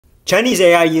Chinese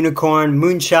AI unicorn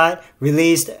Moonshot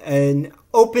released an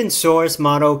open source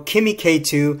model Kimi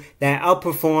K2 that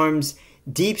outperforms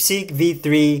DeepSeek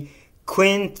V3,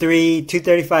 Qwen 3,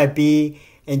 235B,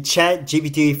 and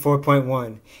ChatGPT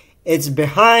 4.1. It's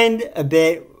behind a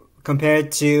bit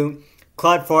compared to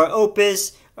Claude 4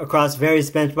 Opus across various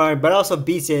benchmarks, but also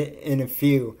beats it in a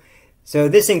few. So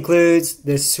this includes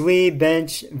the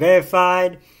SWE-bench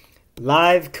Verified,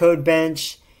 Live Code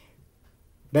Bench,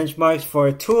 benchmarks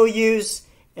for tool use,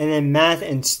 and then math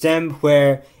and STEM,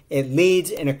 where it leads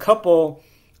in a couple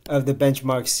of the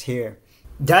benchmarks here.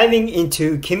 Diving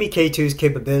into Kimi K2's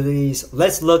capabilities,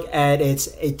 let's look at its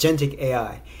Agentic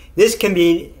AI. This can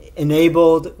be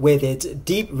enabled with its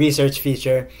deep research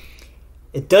feature.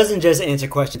 It doesn't just answer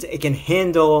questions, it can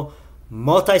handle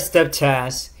multi-step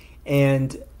tasks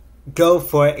and go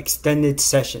for extended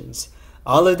sessions.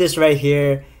 All of this right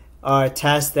here are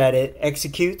tasks that it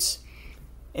executes,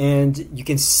 and you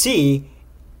can see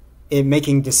it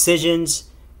making decisions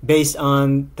based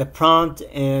on the prompt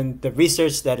and the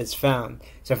research that it's found.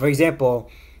 So for example,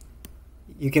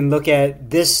 you can look at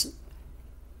this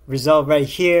result right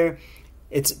here.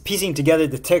 It's piecing together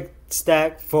the tech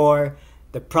stack for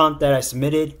the prompt that I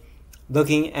submitted,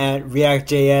 looking at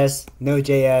React.js,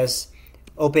 Node.js,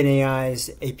 OpenAI's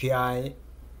API,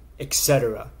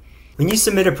 etc. When you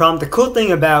submit a prompt, the cool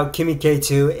thing about Kimi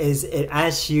K2 is it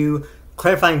asks you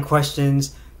clarifying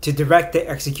questions to direct the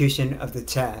execution of the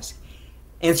task.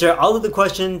 Answer all of the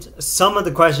questions, some of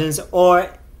the questions,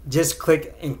 or just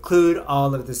click include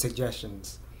all of the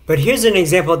suggestions. But here's an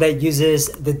example that uses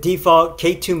the default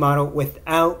K2 model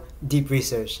without deep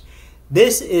research.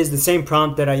 This is the same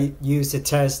prompt that I use to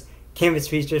test Canvas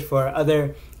features for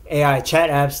other AI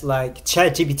chat apps like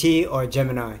ChatGPT or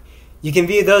Gemini. You can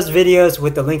view those videos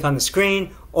with the link on the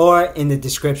screen or in the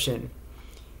description.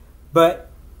 But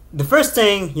the first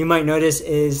thing you might notice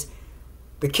is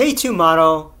the K2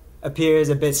 model appears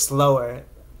a bit slower.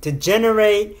 To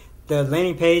generate the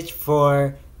landing page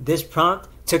for this prompt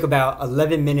took about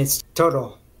 11 minutes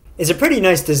total. It's a pretty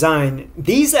nice design.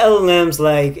 These LLMs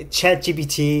like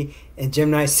ChatGPT and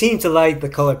Gemini seem to like the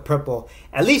color purple,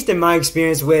 at least in my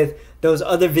experience with those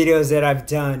other videos that I've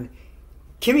done.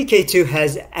 Kimi K2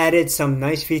 has added some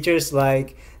nice features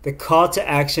like the call to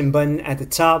action button at the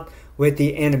top with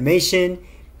the animation,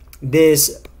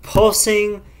 this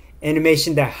pulsing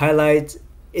animation that highlights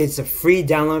it's a free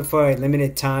download for a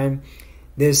limited time,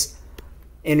 this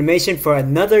animation for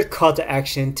another call to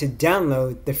action to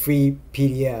download the free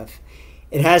PDF.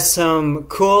 It has some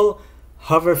cool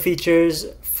hover features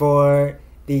for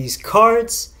these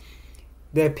cards.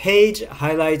 The page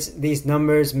highlights these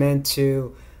numbers meant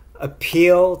to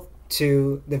appeal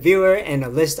to the viewer and a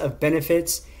list of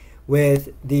benefits with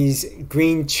these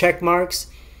green check marks.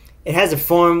 It has a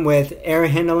form with error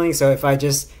handling, so if I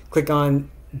just click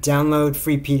on download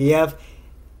free PDF,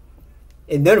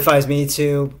 it notifies me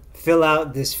to fill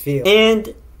out this field.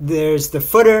 And there's the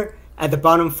footer at the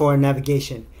bottom for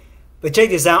navigation. But check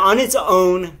this out, on its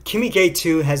own, Kimi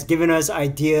K2 has given us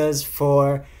ideas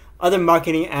for other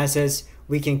marketing assets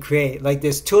we can create, like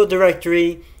this tool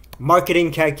directory,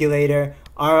 marketing calculator,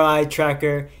 ROI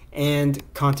tracker, and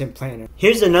content planner.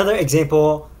 Here's another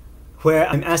example where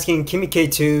I'm asking Kimi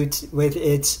K2 with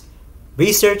its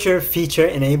researcher feature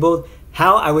enabled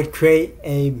how I would create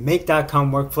a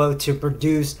make.com workflow to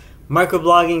produce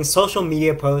microblogging social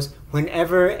media posts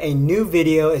whenever a new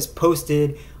video is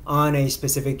posted on a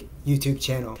specific YouTube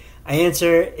channel. I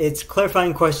answer its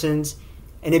clarifying questions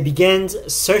and it begins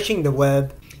searching the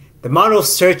web. The model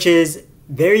searches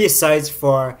various sites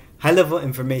for high-level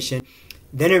information,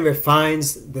 then it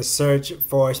refines the search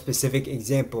for specific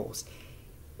examples.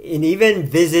 It even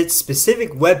visits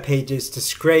specific web pages to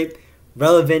scrape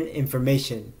relevant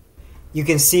information. You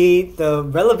can see the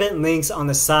relevant links on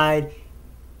the side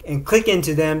and click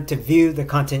into them to view the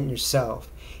content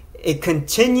yourself. It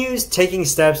continues taking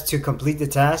steps to complete the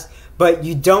task, but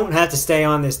you don't have to stay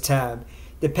on this tab.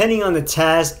 Depending on the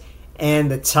task and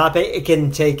the topic, it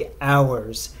can take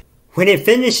hours. When it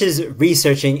finishes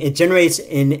researching, it generates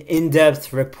an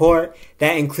in-depth report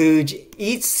that includes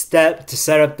each step to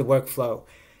set up the workflow.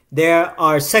 There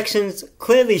are sections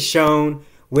clearly shown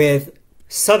with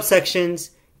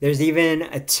subsections. There's even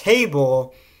a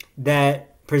table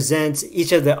that presents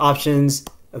each of the options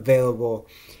available.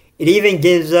 It even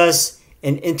gives us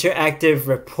an interactive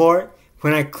report.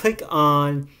 When I click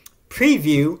on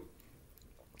preview,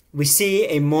 we see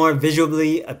a more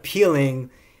visually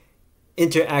appealing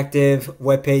interactive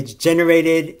web page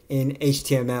generated in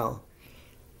HTML.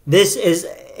 This is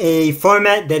a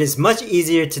format that is much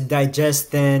easier to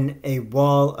digest than a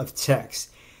wall of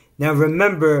text. Now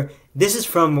remember, this is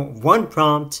from one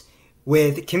prompt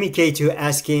with Kimi K2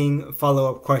 asking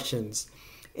follow-up questions.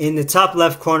 In the top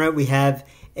left corner, we have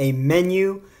a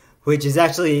menu, which is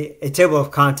actually a table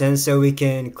of contents, so we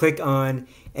can click on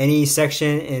any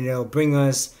section and it'll bring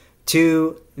us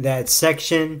to that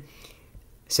section.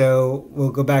 So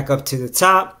we'll go back up to the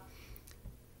top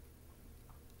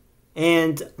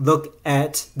and look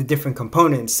at the different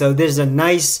components. So there's a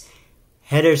nice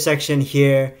header section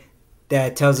here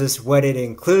that tells us what it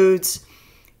includes,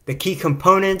 the key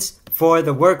components for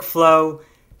the workflow,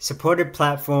 supported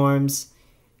platforms,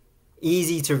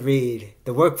 easy to read,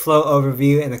 the workflow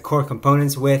overview, and the core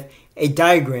components with a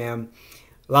diagram.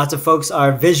 Lots of folks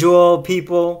are visual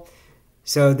people,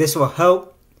 so this will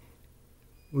help.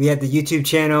 We have the YouTube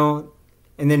channel,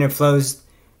 and then it flows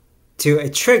to a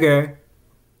trigger,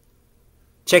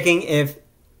 checking if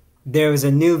there was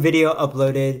a new video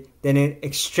uploaded. Then it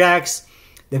extracts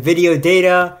the video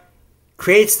data,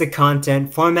 creates the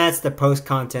content, formats the post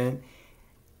content,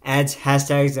 adds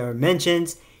hashtags or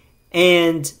mentions,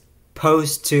 and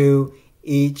posts to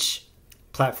each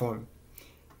platform.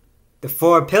 The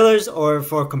 4 pillars or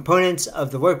 4 components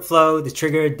of the workflow: the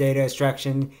trigger, data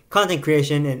extraction, content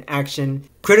creation, and action.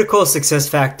 Critical success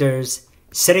factors: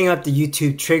 setting up the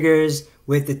YouTube triggers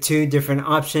with the 2 different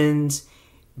options,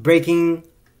 breaking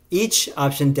each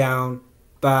option down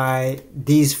by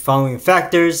these following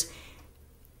factors,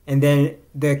 and then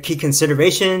the key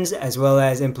considerations as well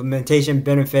as implementation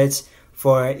benefits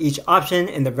for each option,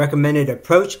 and the recommended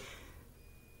approach,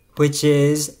 which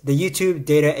is the YouTube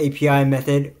data API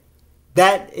method.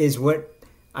 That is what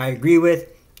I agree with.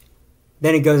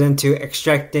 Then it goes into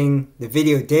extracting the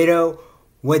video data,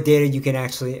 what data you can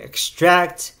actually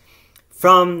extract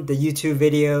from the YouTube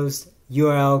videos,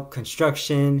 URL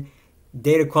construction,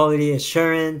 data quality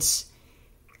assurance,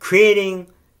 creating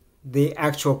the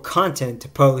actual content to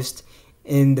post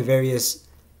in the various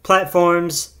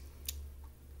platforms,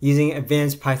 using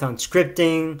advanced Python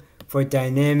scripting for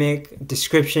dynamic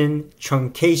description,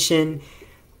 truncation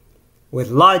with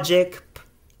logic,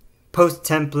 post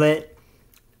template,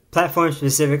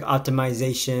 platform-specific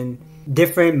optimization,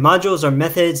 different modules or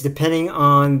methods depending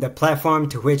on the platform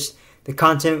to which the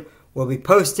content will be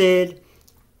posted,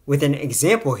 with an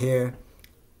example here,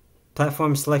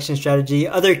 platform selection strategy,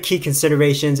 other key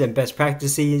considerations and best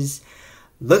practices.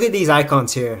 Look at these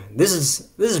icons here. This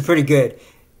is pretty good.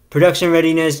 Production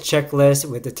readiness checklist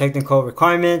with the technical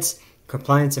requirements,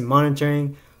 compliance and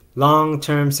monitoring,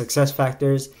 long-term success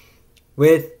factors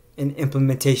with an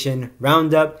implementation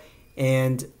roundup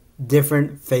and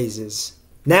different phases.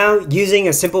 Now, using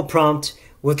a simple prompt,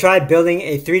 we'll try building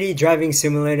a 3D driving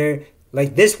simulator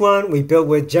like this one we built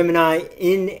with Gemini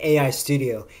in AI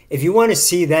Studio. If you want to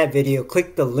see that video,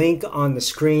 click the link on the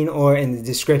screen or in the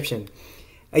description.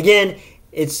 Again,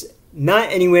 it's not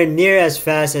anywhere near as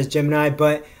fast as Gemini,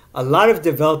 but a lot of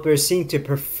developers seem to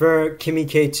prefer Kimi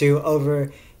K2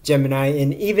 over Gemini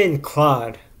and even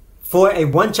Claude. For a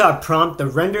one-shot prompt, the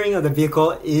rendering of the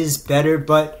vehicle is better,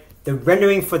 but the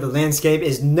rendering for the landscape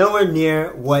is nowhere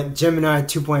near what Gemini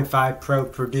 2.5 Pro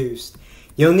produced.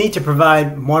 You'll need to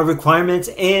provide more requirements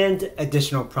and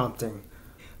additional prompting.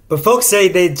 But folks say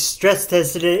they'd stress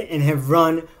tested it and have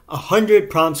run 100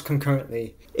 prompts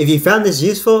concurrently. If you found this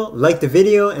useful, like the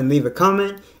video and leave a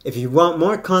comment. If you want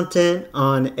more content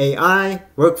on AI,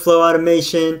 workflow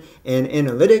automation, and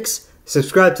analytics,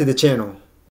 subscribe to the channel.